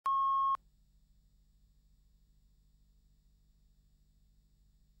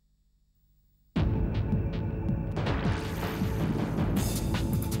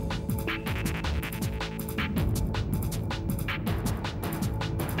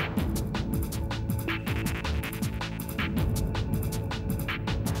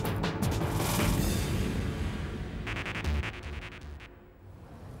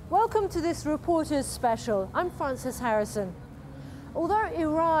Welcome to this Reporters Special. I'm Frances Harrison. Although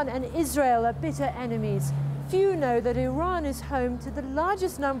Iran and Israel are bitter enemies, few know that Iran is home to the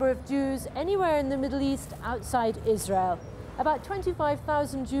largest number of Jews anywhere in the Middle East outside Israel. About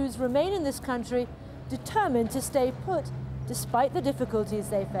 25,000 Jews remain in this country, determined to stay put despite the difficulties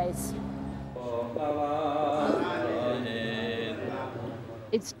they face.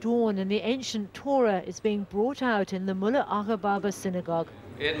 It's dawn and the ancient Torah is being brought out in the Mullah Agha synagogue.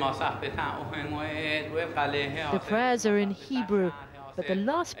 The prayers are in Hebrew, but the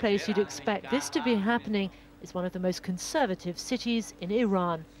last place you'd expect this to be happening is one of the most conservative cities in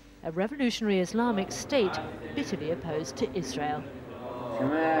Iran, a revolutionary Islamic state bitterly opposed to Israel.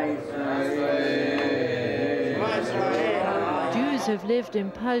 Jews have lived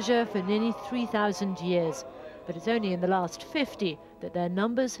in Persia for nearly 3,000 years, but it's only in the last 50 that their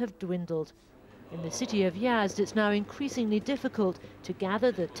numbers have dwindled. In the city of Yazd, it's now increasingly difficult to gather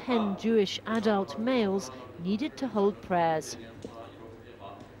the 10 Jewish adult males needed to hold prayers.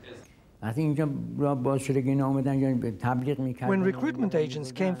 When recruitment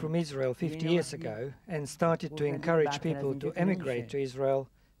agents came from Israel 50 years ago and started to encourage people to emigrate to Israel,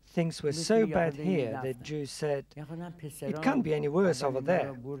 things were so bad here that Jews said, it can't be any worse over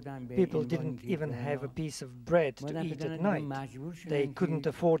there. People didn't even have a piece of bread to eat at night. They couldn't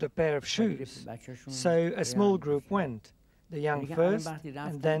afford a pair of shoes. So a small group went, the young first,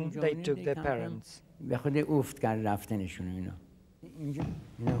 and then they took their parents.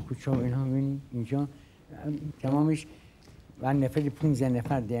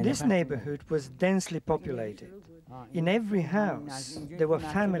 This neighborhood was densely populated. In every house, there were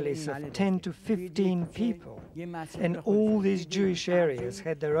families of 10 to 15 people, and all these Jewish areas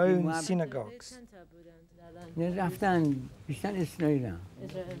had their own synagogues.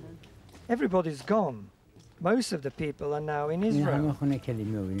 Everybody's gone. Most of the people are now in Israel.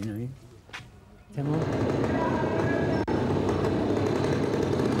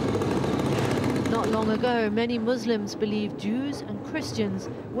 Not long ago, many Muslims believed Jews and Christians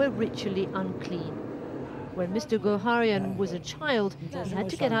were ritually unclean. When Mr. Goharian was a child, he had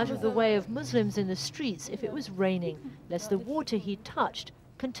to get out of the way of Muslims in the streets if it was raining, lest the water he touched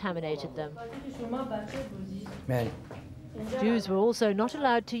contaminated them. Jews were also not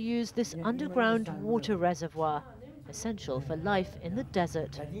allowed to use this underground water reservoir, essential for life in the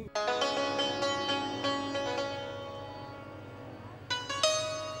desert.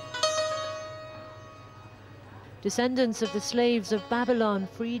 Descendants of the slaves of Babylon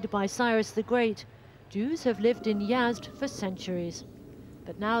freed by Cyrus the Great, Jews have lived in Yazd for centuries.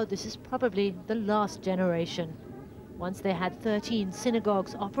 But now this is probably the last generation. Once they had 13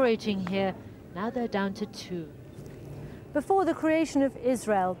 synagogues operating here, now they're down to 2. Before the creation of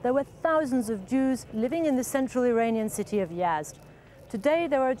Israel, there were thousands of Jews living in the central Iranian city of Yazd. Today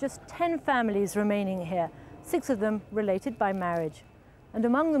there are just 10 families remaining here, 6 of them related by marriage. And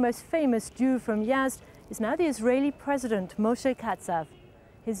among the most famous Jew from Yazd is now the Israeli president, Moshe Katsav.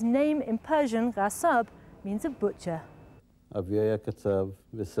 His name in Persian, Ghassab, means a butcher.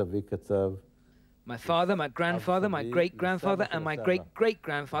 My father, my grandfather, my great-grandfather, and my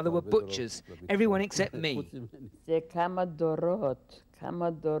great-great-grandfather were butchers. Everyone except me.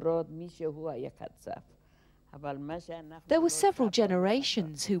 There were several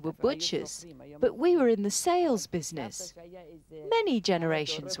generations who were butchers, but we were in the sales business. Many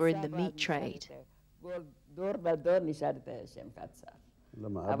generations were in the meat trade.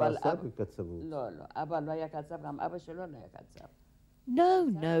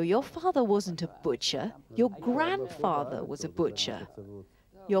 No, your father wasn't a butcher. Your grandfather was a butcher.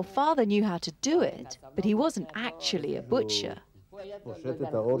 Your father knew how to do it, but he wasn't actually a butcher.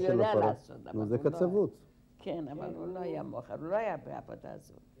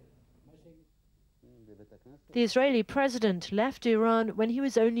 The Israeli president left Iran when he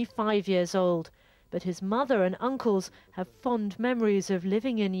was only 5 years old, but his mother and uncles have fond memories of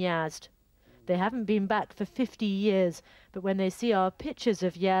living in Yazd. They haven't been back for 50 years, but when they see our pictures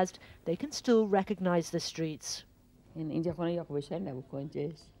of Yazd, they can still recognize the streets.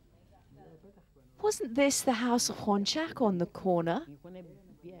 Wasn't this the house of Honchak on the corner?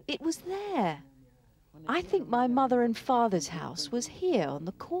 It was there. I think my mother and father's house was here on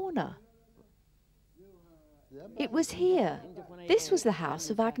the corner. It was here. This was the house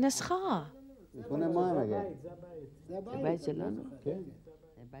of Agnes Kha.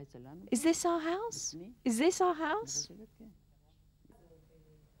 Is this our house? Is this our house?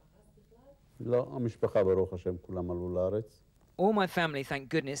 All my family, thank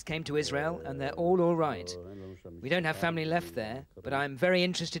goodness, came to Israel, and they're all right. We don't have family left there, but I'm very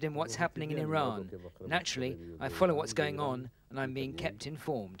interested in what's happening in Iran. Naturally, I follow what's going on, and I'm being kept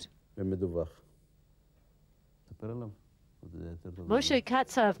informed. Moshe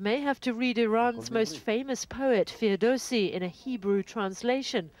Katsav may have to read Iran's most famous poet, Ferdowsi, in a Hebrew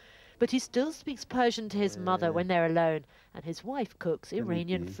translation, but he still speaks Persian to his mother when they're alone, and his wife cooks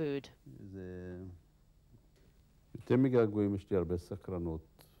Iranian food.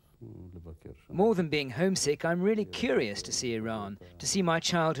 More than being homesick, I'm really curious to see Iran, to see my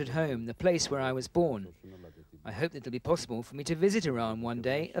childhood home, the place where I was born. I hope that it'll be possible for me to visit Iran one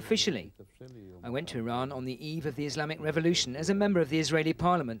day, officially. I went to Iran on the eve of the Islamic Revolution as a member of the Israeli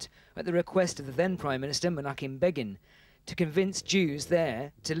parliament, at the request of the then Prime Minister Menachem Begin, to convince Jews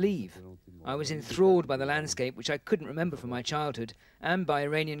there to leave. I was enthralled by the landscape, which I couldn't remember from my childhood, and by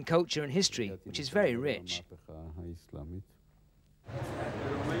Iranian culture and history, which is very rich.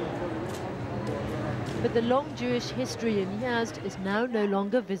 But the long Jewish history in Yazd is now no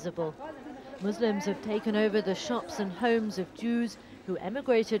longer visible. Muslims have taken over the shops and homes of Jews who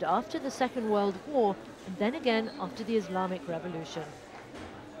emigrated after the Second World War and then again after the Islamic Revolution.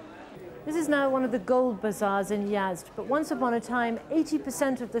 This is now one of the gold bazaars in Yazd, but once upon a time,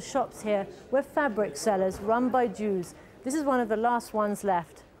 80% of the shops here were fabric sellers run by Jews. This is one of the last ones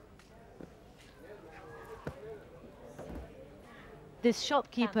left. This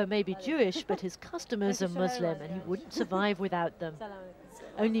shopkeeper may be Jewish, but his customers are Muslim, and he wouldn't survive without them.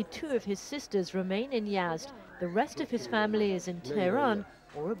 Only 2 of his sisters remain in Yazd. The rest of his family is in Tehran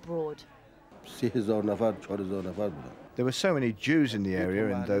or abroad. There were so many Jews in the area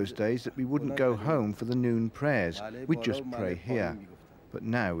in those days that we wouldn't go home for the noon prayers. We'd just pray here. But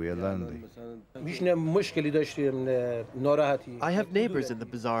now we are lonely. I have neighbors in the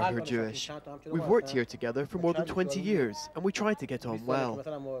bazaar who are Jewish. We've worked here together for more than 20 years, and we try to get on well.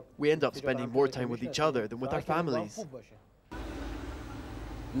 We end up spending more time with each other than with our families.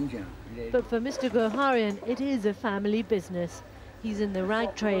 But for Mr. Goharian, it is a family business. He's in the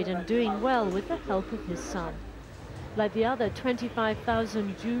rag trade and doing well with the help of his son. Like the other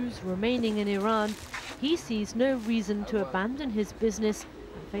 25,000 Jews remaining in Iran, he sees no reason to abandon his business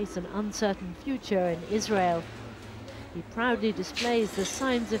and face an uncertain future in Israel. He proudly displays the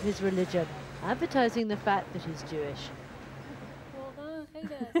signs of his religion, advertising the fact that he's Jewish.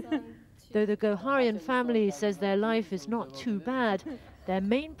 Though the Goharian family says their life is not too bad, their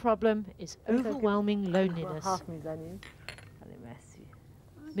main problem is overwhelming loneliness.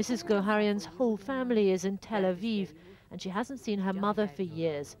 Mrs. Goharian's whole family is in Tel Aviv, and she hasn't seen her mother for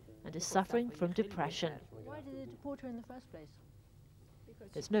years and is suffering from depression. Why did they deport her in the first place?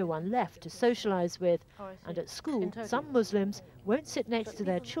 There's no one left to socialize with, and at school, some Muslims won't sit next to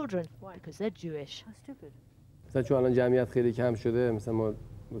their children because they're Jewish. How stupid.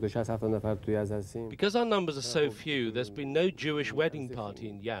 Because our numbers are so few, there's been no Jewish wedding party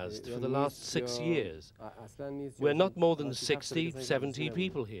in Yazd for the last 6 years. We're not more than 60, 70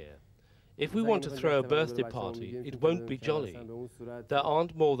 people here. If we want to throw a birthday party, it won't be jolly. There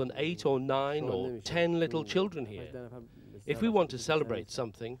aren't more than 8 or 9 or 10 little children here. If we want to celebrate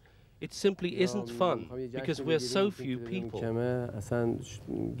something, it simply isn't fun because we're so few people.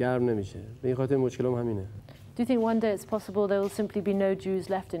 Do you think one day it's possible there will simply be no Jews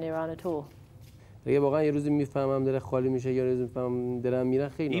left in Iran at all? Even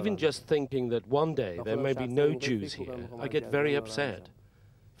just thinking that one day there may be no Jews here, I get very upset.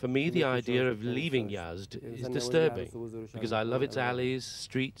 For me, the idea of leaving Yazd is disturbing because I love its alleys,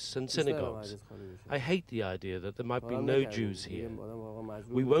 streets and synagogues. I hate the idea that there might be no Jews here.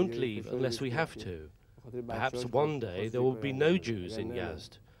 We won't leave unless we have to. Perhaps one day there will be no Jews in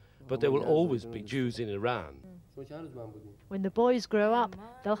Yazd, but there will always be Jews in Iran. When the boys grow up,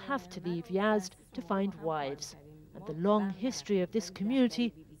 they'll have to leave Yazd to find wives, and the long history of this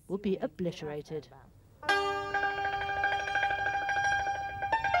community will be obliterated.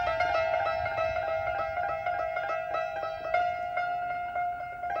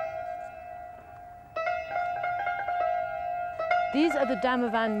 These are the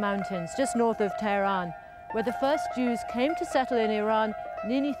Damavand Mountains, just north of Tehran, where the first Jews came to settle in Iran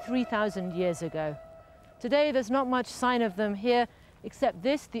nearly 3,000 years ago. Today, there's not much sign of them here, except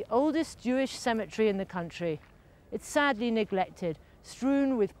this, the oldest Jewish cemetery in the country. It's sadly neglected,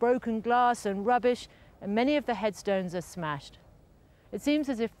 strewn with broken glass and rubbish, and many of the headstones are smashed. It seems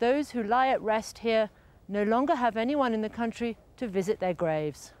as if those who lie at rest here no longer have anyone in the country to visit their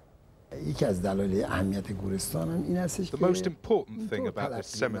graves. The most important thing about this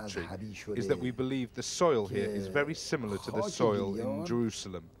cemetery is that we believe the soil here is very similar to the soil in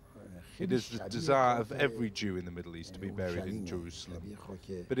Jerusalem. It is the desire of every Jew in the Middle East to be buried in Jerusalem.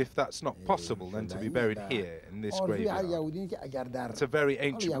 But if that's not possible, then to be buried here, in this graveyard. It's a very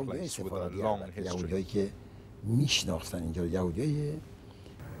ancient place with a long history.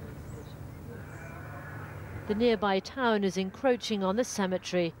 The nearby town is encroaching on the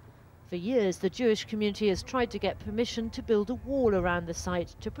cemetery. For years, the Jewish community has tried to get permission to build a wall around the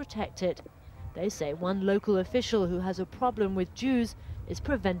site to protect it. They say one local official who has a problem with Jews is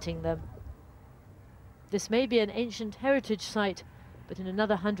preventing them. This may be an ancient heritage site, but in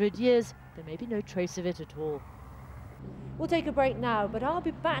another 100 years, there may be no trace of it at all. We'll take a break now, but I'll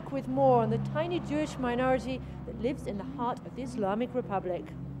be back with more on the tiny Jewish minority that lives in the heart of the Islamic Republic.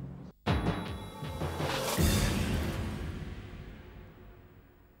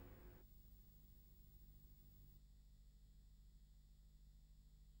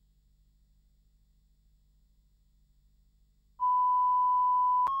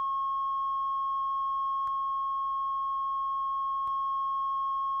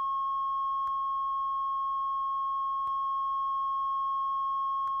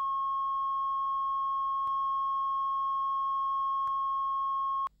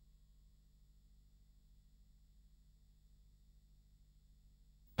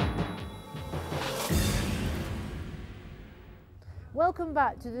 Welcome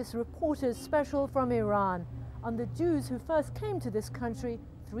back to this reporter's special from Iran on the Jews who first came to this country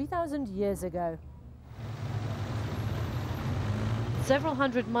 3,000 years ago. Several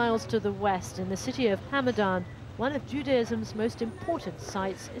hundred miles to the west, in the city of Hamadan, one of Judaism's most important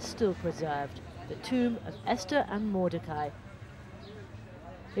sites is still preserved, the tomb of Esther and Mordecai.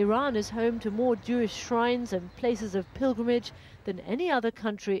 Iran is home to more Jewish shrines and places of pilgrimage than any other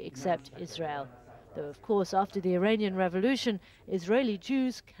country except Israel. Though, of course, after the Iranian Revolution, Israeli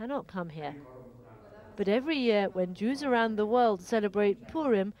Jews cannot come here. But every year, when Jews around the world celebrate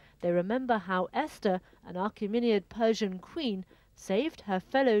Purim, they remember how Esther, an Achaemenid Persian queen, saved her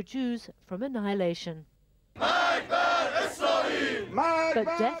fellow Jews from annihilation. But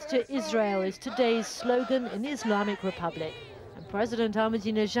death to Israel is today's slogan in the Islamic Republic. And President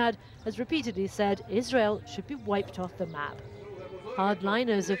Ahmadinejad has repeatedly said Israel should be wiped off the map.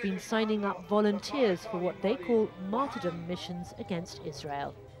 Hardliners have been signing up volunteers for what they call martyrdom missions against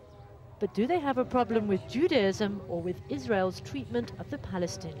Israel. But do they have a problem with Judaism or with Israel's treatment of the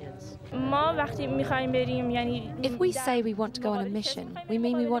Palestinians? If we say we want to go on a mission, we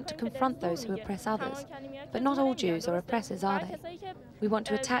mean we want to confront those who oppress others. But not all Jews are oppressors, are they? We want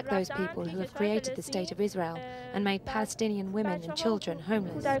to attack those people who have created the State of Israel and made Palestinian women and children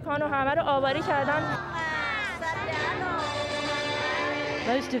homeless.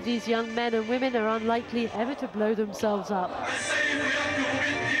 Most of these young men and women are unlikely ever to blow themselves up.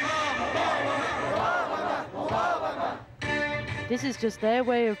 This is just their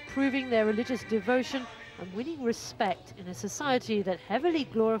way of proving their religious devotion and winning respect in a society that heavily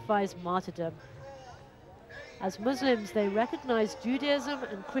glorifies martyrdom. As Muslims, they recognize Judaism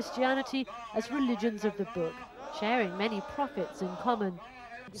and Christianity as religions of the book, sharing many prophets in common.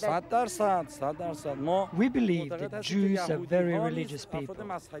 We believe that Jews are very religious people.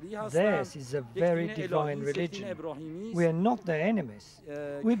 Theirs is a very divine religion. We are not their enemies.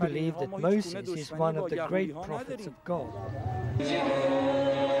 We believe that Moses is one of the great prophets of God.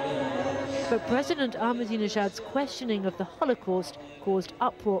 But President Ahmadinejad's questioning of the Holocaust caused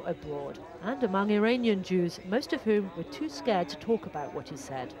uproar abroad and among Iranian Jews, most of whom were too scared to talk about what he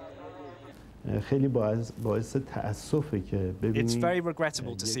said. It's very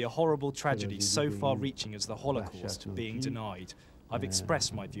regrettable to see a horrible tragedy so far-reaching as the Holocaust being denied. I've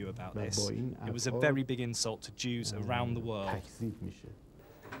expressed my view about this. It was a very big insult to Jews around the world.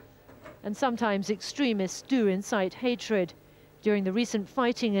 And sometimes extremists do incite hatred. During the recent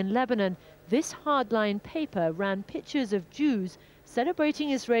fighting in Lebanon, this hardline paper ran pictures of Jews celebrating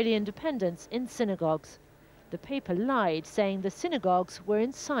Israeli independence in synagogues. The paper lied, saying the synagogues were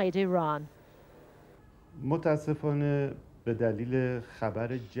inside Iran. This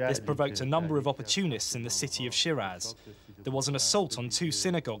provoked a number of opportunists in the city of Shiraz. There was an assault on 2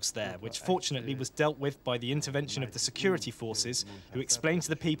 synagogues there, which fortunately was dealt with by the intervention of the security forces, who explained to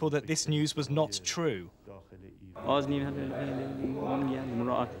the people that this news was not true.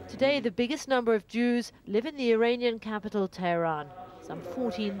 Today, the biggest number of Jews live in the Iranian capital, Tehran. Some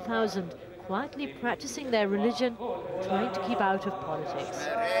 14,000, quietly practicing their religion, trying to keep out of politics.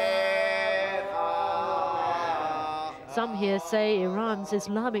 Some here say Iran's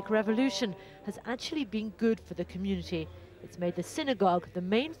Islamic revolution has actually been good for the community. It's made the synagogue the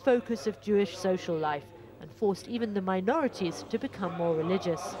main focus of Jewish social life and forced even the minorities to become more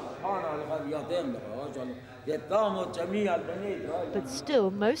religious. But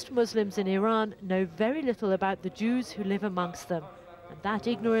still, most Muslims in Iran know very little about the Jews who live amongst them, and that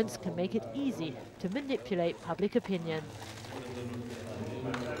ignorance can make it easy to manipulate public opinion.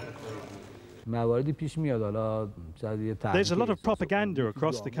 There's a lot of propaganda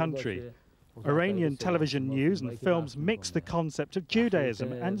across the country. Iranian television news and films mix the concept of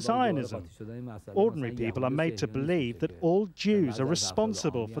Judaism and Zionism. Ordinary people are made to believe that all Jews are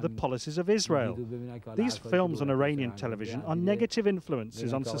responsible for the policies of Israel. These films on Iranian television are negative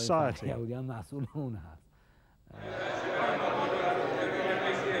influences on society.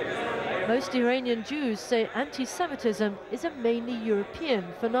 Most Iranian Jews say anti-Semitism is a mainly European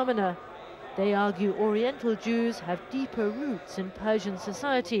phenomenon. They argue Oriental Jews have deeper roots in Persian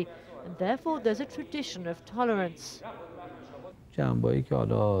society, and therefore there's a tradition of tolerance.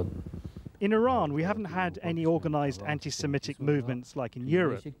 In Iran, we haven't had any organised anti-Semitic movements like in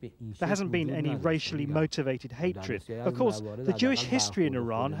Europe. There hasn't been any racially motivated hatred. Of course, the Jewish history in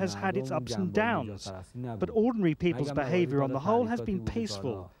Iran has had its ups and downs, but ordinary people's behaviour on the whole has been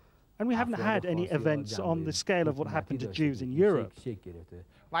peaceful. And we haven't had any events on the scale of what happened to Jews in Europe.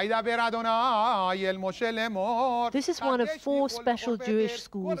 This is one of 4 special Jewish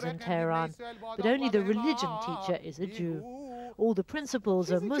schools in Tehran, but only the religion teacher is a Jew. All the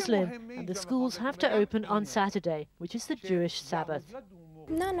principals are Muslim, and the schools have to open on Saturday, which is the Jewish Sabbath.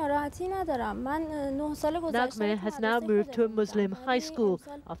 Nagmeh has now moved to a Muslim high school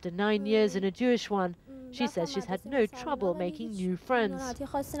after 9 years in a Jewish one. She says she's had no trouble making new friends.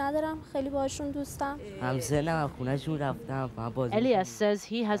 Elias says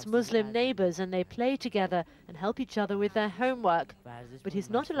he has Muslim neighbors and they play together and help each other with their homework. But he's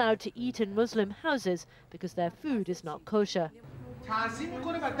not allowed to eat in Muslim houses because their food is not kosher.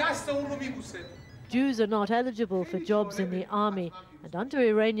 Jews are not eligible for jobs in the army, and under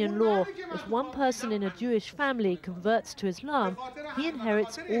Iranian law, if one person in a Jewish family converts to Islam, he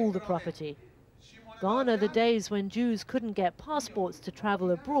inherits all the property. Gone are the days when Jews couldn't get passports to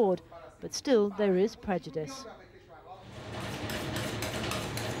travel abroad, but still there is prejudice.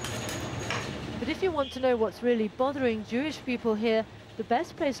 But if you want to know what's really bothering Jewish people here, the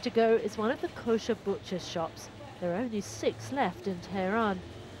best place to go is one of the kosher butcher's shops. There are only 6 left in Tehran.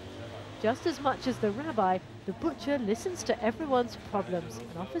 Just as much as the rabbi, the butcher listens to everyone's problems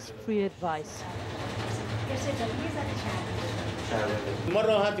and offers free advice.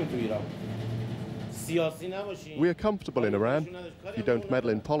 We are comfortable in Iran. If you don't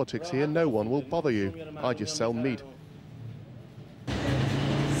meddle in politics here, no one will bother you. I just sell meat.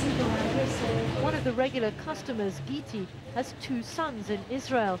 One of the regular customers, Giti, has 2 sons in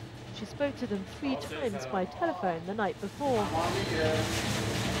Israel. She spoke to them 3 times by telephone the night before.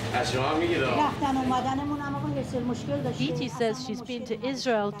 Giti says she's been to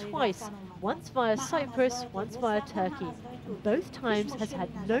Israel twice, once via Cyprus, once via Turkey. And both times has had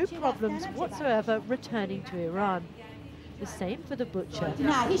no problems whatsoever returning to Iran. The same for the butcher.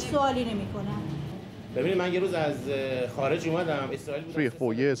 3 or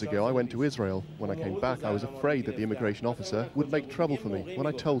 4 years ago, I went to Israel. When I came back, I was afraid that the immigration officer would make trouble for me when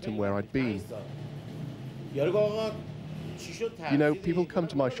I told him where I'd been. You know, people come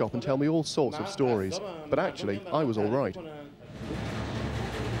to my shop and tell me all sorts of stories, but actually, I was all right.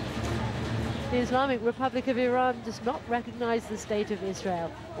 The Islamic Republic of Iran does not recognize the State of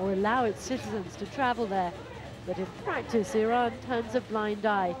Israel or allow its citizens to travel there. But in practice, Iran turns a blind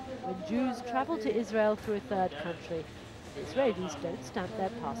eye when Jews travel to Israel through a third country. Israelis don't stamp their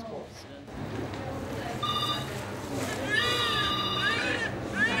passports.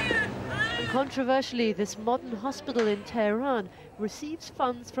 And controversially, this modern hospital in Tehran receives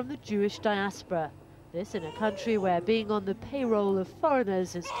funds from the Jewish diaspora. This in a country where being on the payroll of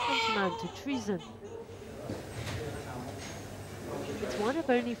foreigners is tantamount to treason. It's one of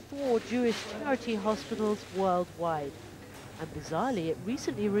only 4 Jewish charity hospitals worldwide. And bizarrely, it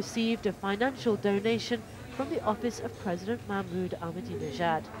recently received a financial donation from the office of President Mahmoud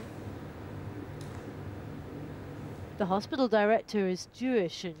Ahmadinejad. The hospital director is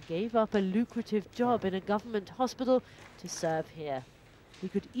Jewish and gave up a lucrative job in a government hospital to serve here. He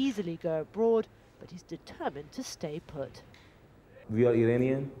could easily go abroad, but he's determined to stay put. We are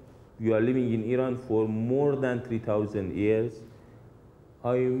Iranian. We are living in Iran for more than 3,000 years.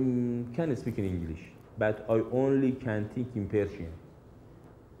 I can speak in English, but I only can think in Persian.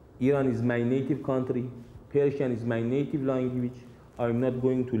 Iran is my native country. Persian is my native language. I'm not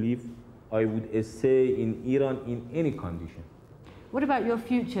going to leave. I would stay in Iran in any condition. What about your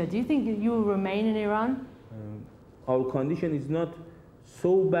future? Do you think you will remain in Iran? Our condition is not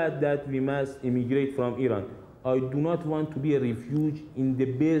so bad that we must immigrate from Iran. I do not want to be a refuge in the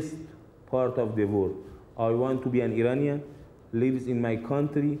best part of the world. I want to be an Iranian, lives in my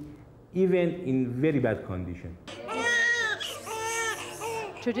country, even in very bad condition.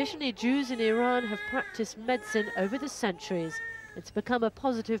 Traditionally, Jews in Iran have practiced medicine over the centuries. It's become a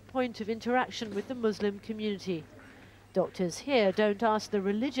positive point of interaction with the Muslim community. Doctors here don't ask the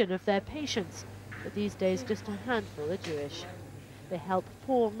religion of their patients, but these days just a handful are Jewish. They help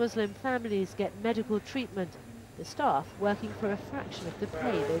poor Muslim families get medical treatment, the staff working for a fraction of the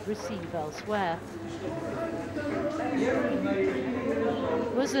pay they'd receive elsewhere.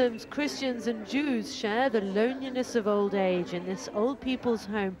 Muslims, Christians and Jews share the loneliness of old age in this old people's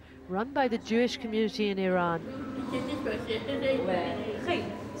home run by the Jewish community in Iran.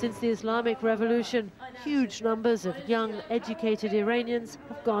 Since the Islamic Revolution, huge numbers of young, educated Iranians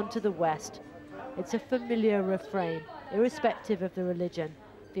have gone to the West. It's a familiar refrain, irrespective of the religion.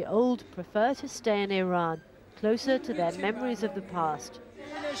 The old prefer to stay in Iran, closer to their memories of the past.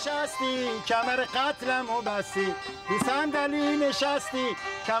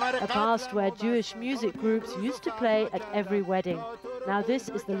 A past where Jewish music groups used to play at every wedding. Now this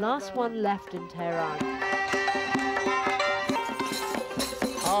is the last one left in Tehran.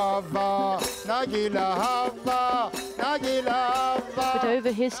 But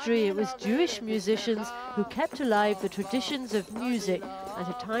over history, it was Jewish musicians who kept alive the traditions of music at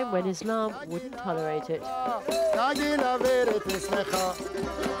a time when Islam wouldn't tolerate it.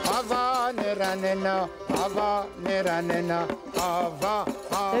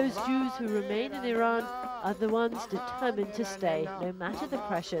 Those Jews who remain in Iran are the ones determined to stay, no matter the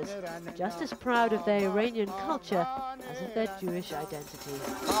pressures, just as proud of their Iranian culture as of their Jewish identity.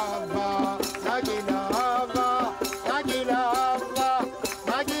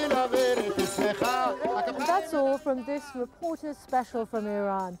 And that's all from this Reporters Special from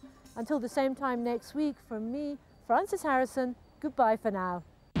Iran. Until the same time next week, from me, Frances Harrison, goodbye for now.